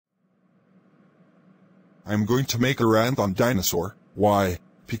I'm going to make a rant on Dinosaur. Why?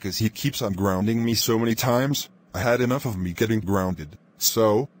 Because he keeps on grounding me so many times. I had enough of me getting grounded.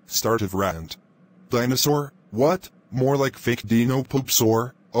 So, start of rant. Dinosaur? What? More like fake Dino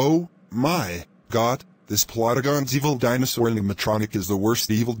Poopsaur? Oh, my God. This Plotagon's evil dinosaur animatronic is the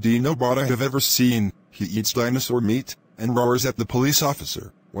worst evil Dinobot I have ever seen. He eats dinosaur meat, and roars at the police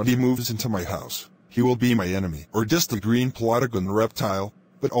officer. When he moves into my house, he will be my enemy. Or just a green Plotagon reptile.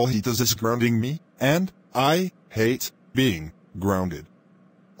 But all he does is grounding me, and I hate being grounded.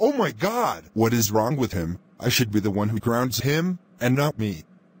 Oh my God! What is wrong with him? I should be the one who grounds him, and not me.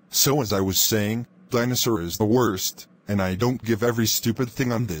 So as I was saying, Dinosaur is the worst, and I don't give every stupid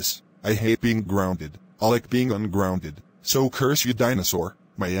thing on this. I hate being grounded. I like being ungrounded. So curse you, Dinosaur,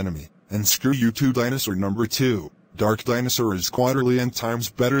 my enemy, and screw you too, Dinosaur number 2. Dark Dinosaur is quadrillion times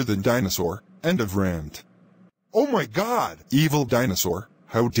better than Dinosaur. End of rant. Oh my God! Evil Dinosaur,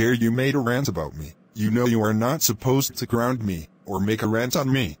 how dare you make a rant about me? You know you are not supposed to ground me, or make a rant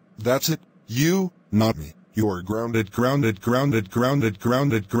on me. That's it. You, not me. You are grounded for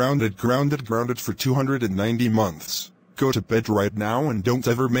 290 months. Go to bed right now and don't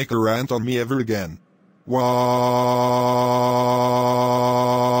ever make a rant on me ever again. Wow.